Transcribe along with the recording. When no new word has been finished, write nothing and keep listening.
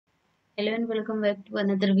Hello and welcome back to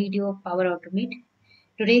another video of Power Automate.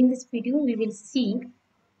 Today in this video we will see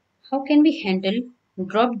how can we handle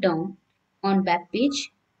drop down on web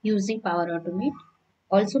page using Power Automate.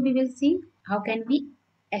 Also we will see how can we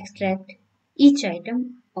extract each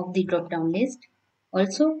item of the drop down list.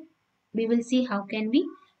 Also we will see how can we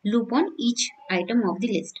loop on each item of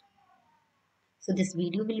the list. So this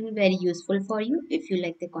video will be very useful for you. If you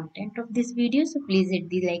like the content of this video, so please hit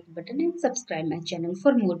the like button and subscribe my channel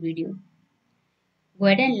for more videos. Go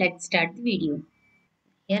ahead and let's start the video.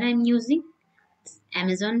 Here I am using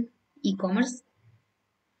Amazon e-commerce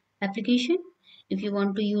application. If you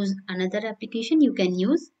want to use another application, you can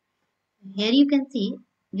use. Here you can see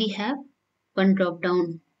we have one drop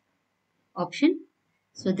down option.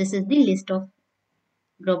 So this is the list of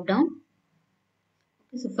drop down.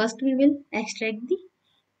 Okay, so first we will extract the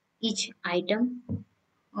each item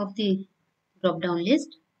of the drop down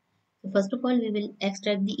list. So first of all we will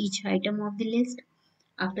extract the each item of the list.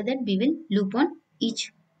 After that we will loop on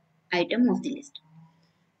each item of the list.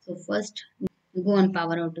 So first go on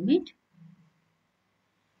Power Automate.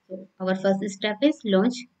 So our first step is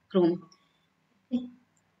launch Chrome. Okay.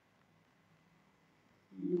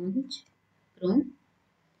 Launch Chrome.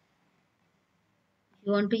 If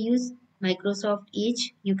you want to use Microsoft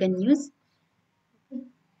Edge, you can use. Okay.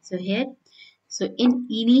 So here, so in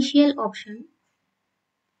initial option,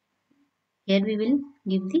 here we will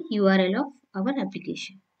give the URL of our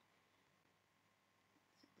application.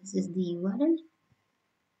 This is the URL.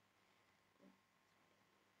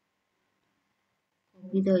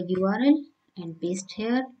 Copy the URL and paste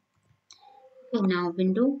here. Okay, now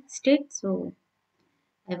window state. So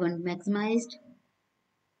I want maximized.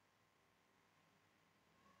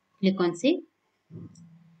 Click on save.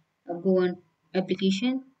 Go on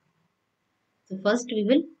application. So first we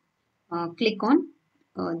will click on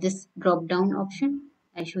this drop down option.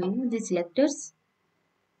 I show you the selectors.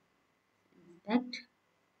 That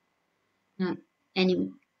now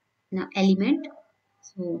any now element.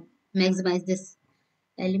 So maximize this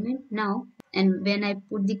element now. And when I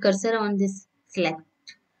put the cursor on this select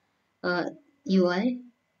uh, UI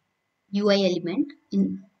element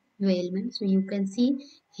in UI element, so you can see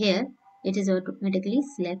here it is automatically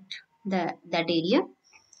select that area.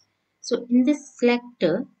 So in this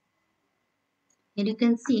selector, here you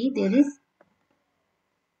can see there is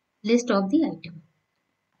list of the item.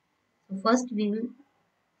 So first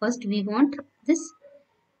we want this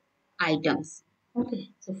items. Okay,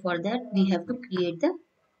 so for that we have to create the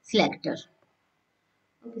selector.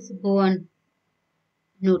 Okay, so go on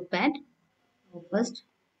notepad. So first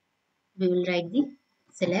we will write the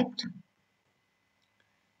select,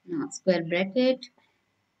 now square bracket.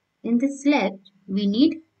 In this select we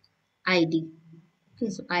need id.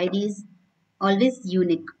 Okay, so id is always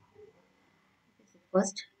unique. So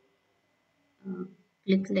first uh,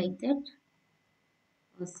 click like that,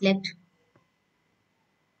 select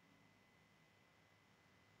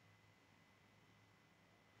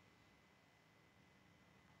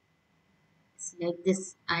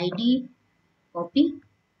this id, copy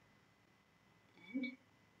and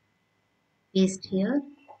paste here,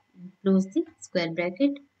 close the square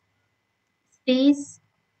bracket, space,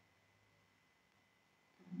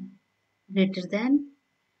 greater than,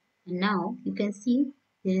 and now you can see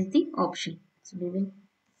there is the option. So we will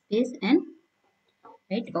space and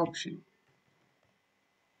write option.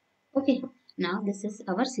 Okay, now this is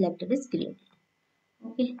our selector is created.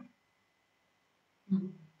 Okay, now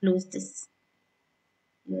close this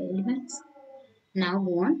your elements. Now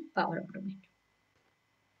go on Power Automate.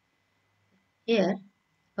 Here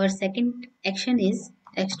our second action is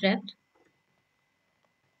extract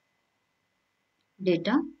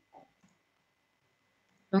data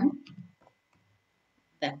from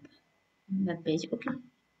web page. Okay,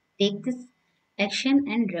 take this action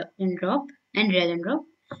and drag and drop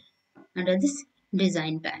under this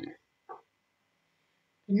design panel.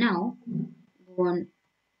 Now go on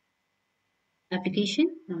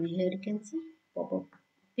application. Now here you can see pop-up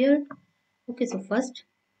appeared. Okay, so first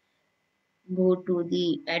go to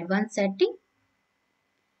the advanced setting,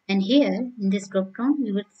 and here in this drop down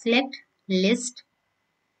we will select list,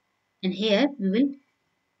 and here we will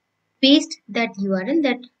paste that URL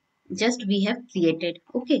that just we have created.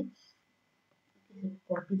 Okay, so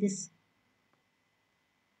copy this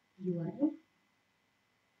URL.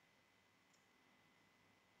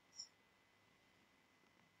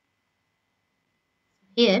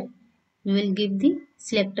 Here we will give the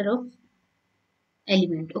selector of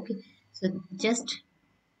element. Okay, so just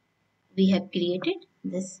we have created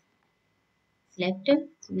this selector,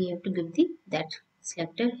 so we have to give the that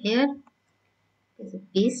selector here. Okay, so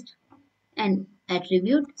paste, and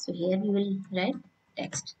attribute. So here we will write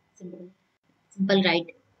text. Simple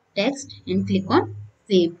write text and click on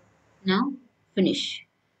save. Now finish.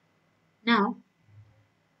 Now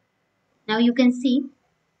you can see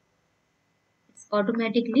it's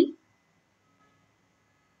automatically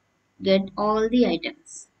get all the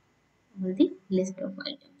items, all the list of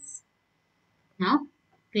items. Now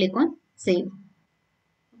click on save.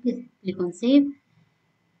 Okay, click on save.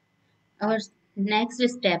 Our next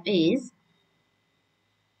step is,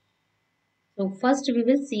 so first we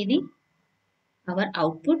will see the our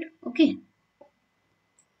output. Okay,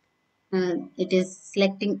 it is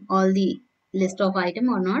selecting all the list of item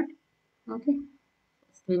or not. Okay,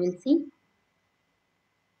 first we will see,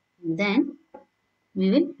 then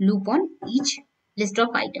we will loop on each list of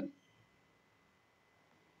item.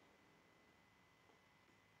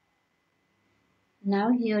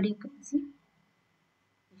 Now here you can see,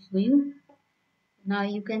 show you. Now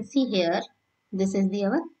you can see here, this is the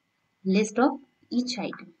our list of each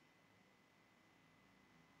item.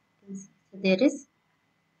 So there is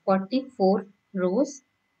 44 rows.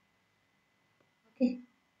 Okay,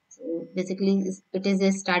 so basically it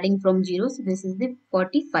is starting from 0, so this is the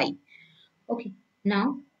 45. Okay,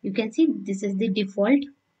 now you can see this is the default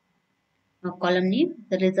column name,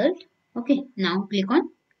 the result. Okay, now click on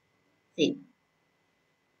save.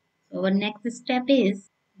 So our next step is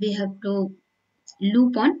we have to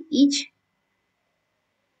loop on each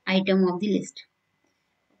item of the list.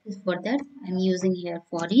 For that I'm using here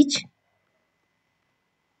for each.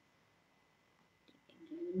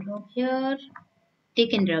 Drop here,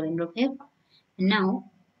 take and drag and drop here. And now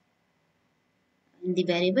in the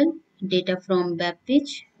variable data from web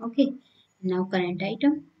page. Okay, now current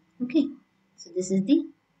item. Okay, so this is the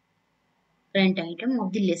current item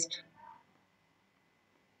of the list.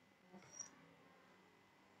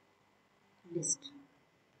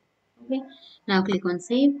 Okay, now click on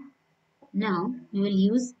save. Now we will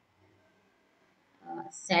use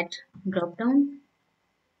set drop down.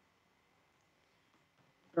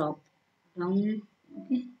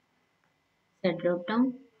 Okay, set drop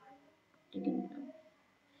down.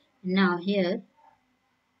 Now here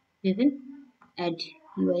we will add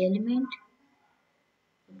UI element.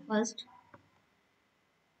 First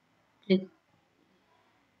click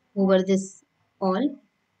over this all.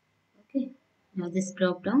 Okay, now this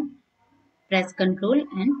drop down, press Ctrl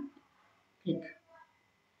and click.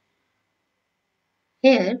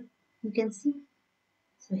 Here you can see,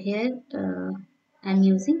 so here I'm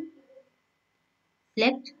using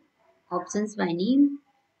select options by name,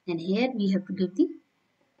 and here we have to give the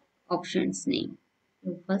options name.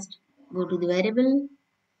 So first go to the variable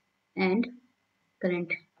and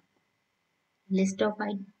current list of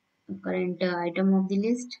current item of the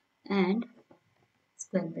list and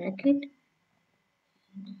square bracket,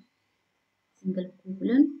 single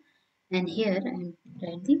colon, and here I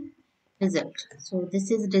write the result. So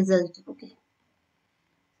this is result. Okay,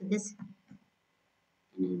 so this,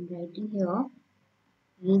 and I'm writing here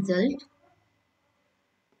result.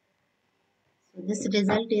 So this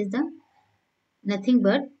result is the nothing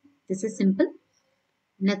but, this is simple,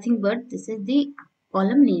 nothing but this is the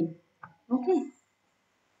column name. Okay,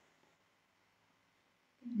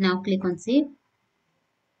 now click on save.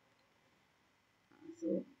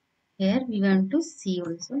 So here we want to see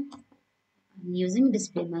also, I'm using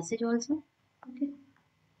display message also. Okay,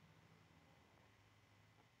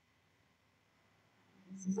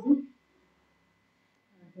 this is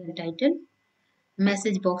the title,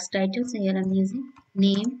 message box title. So here I'm using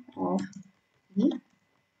name of the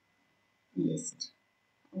list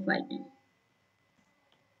of item.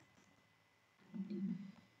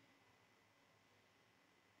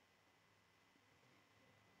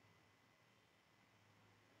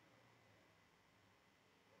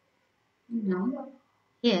 Now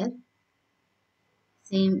here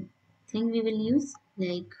same thing we will use,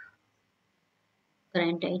 like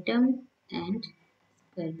current item and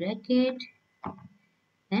square bracket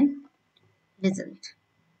and result.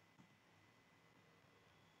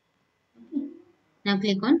 Okay. Now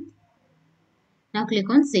click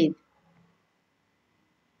on save.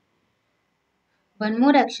 One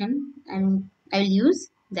more action I will use,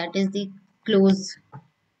 that is the close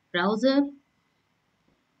browser.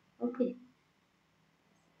 Okay.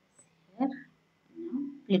 Here. Now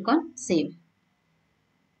click on save.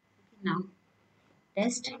 Now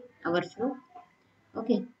test our flow.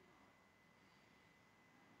 Okay.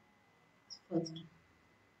 First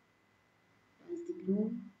the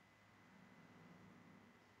glue.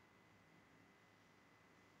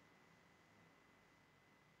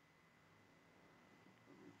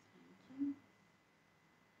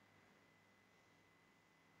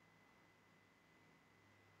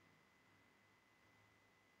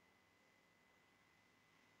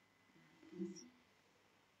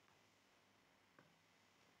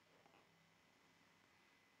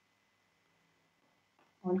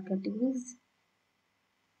 all categories.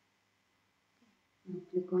 Now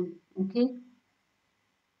click on OK.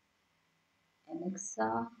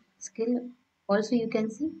 Alexa skill. Also you can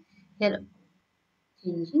see here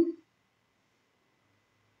changing.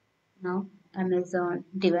 Now Amazon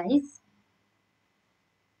device,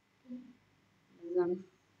 Amazon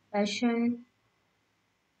fashion,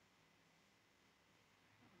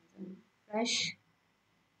 Amazon fresh.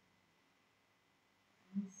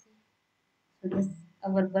 So this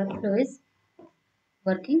our workflow is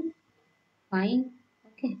working fine.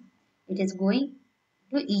 Okay, it is going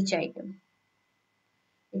to each item.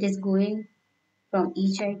 It is going from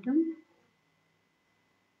each item.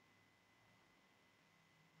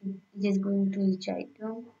 It is going to each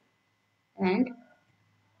item and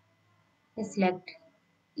select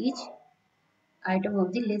each item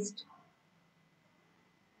of the list.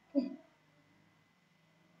 Okay.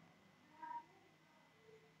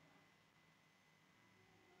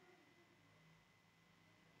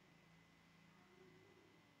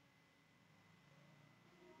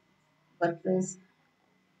 Workflow is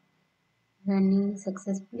running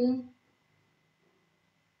successfully.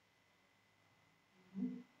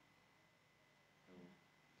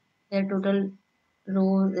 Their total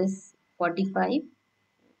row is 45. It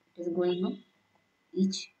is going on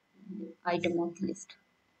each item of the list.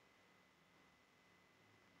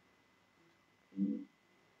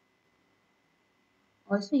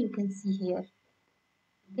 Also, you can see here.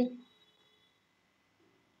 Okay.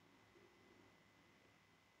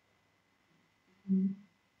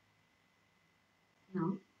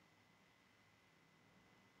 Now,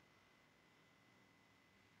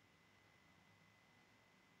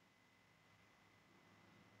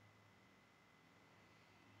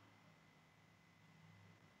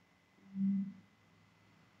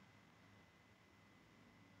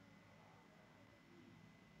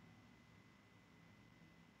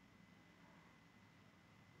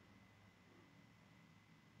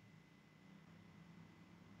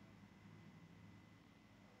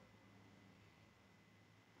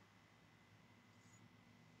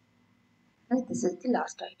 this is the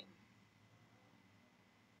last item.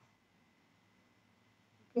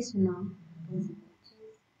 Okay, so now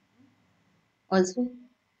also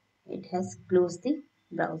it has closed the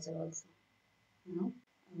browser also. Now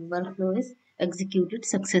workflow is executed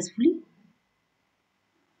successfully.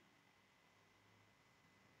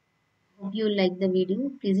 Hope you like the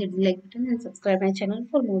video. Please hit the like button and subscribe my channel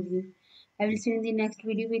for more views. I will see you in the next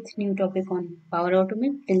video with new topic on Power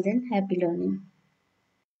Automate. Till then, happy learning.